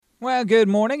Well, good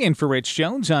morning. And for Rich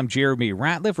Jones, I'm Jeremy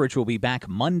Ratliff. Rich will be back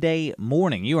Monday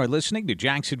morning. You are listening to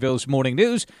Jacksonville's Morning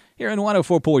News here on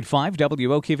 104.5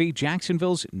 WOKV,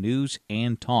 Jacksonville's News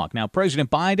and Talk. Now,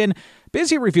 President Biden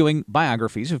busy reviewing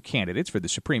biographies of candidates for the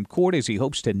Supreme Court as he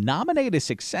hopes to nominate a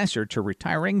successor to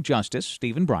retiring Justice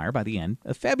Stephen Breyer by the end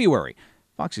of February.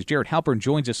 Fox's Jared Halpern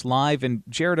joins us live. And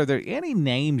Jared, are there any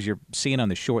names you're seeing on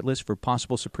the short list for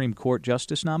possible Supreme Court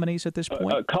justice nominees at this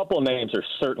point? A couple names are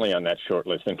certainly on that short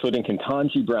list, including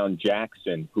Ketanji Brown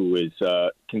Jackson, who is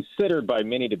considered by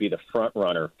many to be the front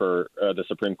runner for the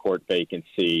Supreme Court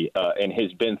vacancy, and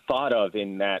has been thought of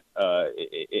in that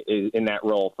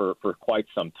role for quite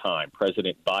some time.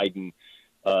 President Biden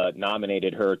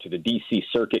nominated her to the D.C.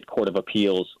 Circuit Court of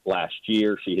Appeals last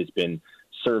year. She has been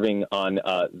serving on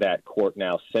that court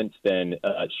now since then.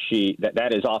 That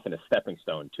is often a stepping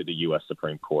stone to the U.S.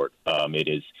 Supreme Court. It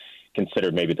is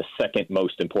considered maybe the second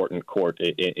most important court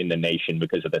in the nation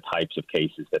because of the types of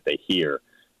cases that they hear.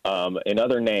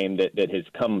 Another name that has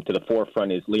come to the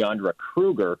forefront is Leondra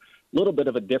Kruger. A little bit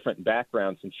of a different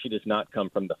background since she does not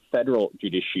come from the federal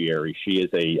judiciary. She is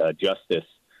a justice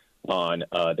on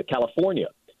the California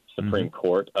Supreme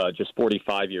Court, just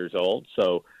 45 years old.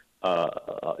 So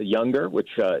younger, which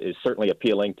is certainly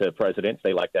appealing to presidents.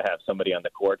 They like to have somebody on the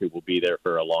court who will be there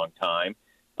for a long time,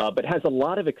 but has a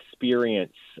lot of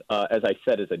experience, as I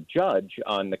said, as a judge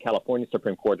on the California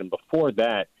Supreme Court. And before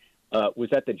that, was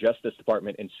at the Justice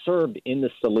Department and served in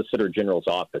the Solicitor General's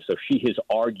office. So she has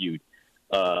argued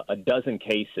a dozen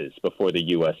cases before the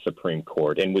U.S. Supreme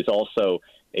Court and was also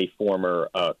a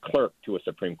former clerk to a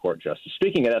Supreme Court justice.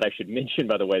 Speaking of that, I should mention,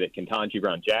 by the way, that Ketanji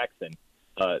Brown Jackson,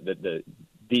 the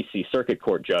D.C. Circuit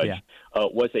Court judge,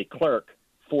 was a clerk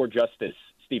for Justice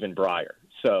Stephen Breyer.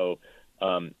 So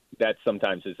that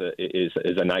sometimes is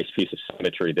a nice piece of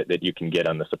symmetry that you can get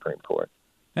on the Supreme Court.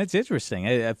 That's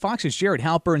interesting. Fox's Jared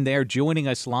Halpern there joining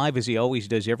us live as he always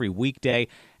does every weekday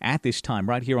at this time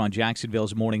right here on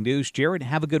Jacksonville's Morning News. Jared,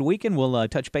 have a good weekend. We'll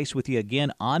touch base with you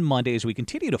again on Monday as we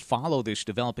continue to follow this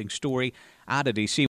developing story out of D.C.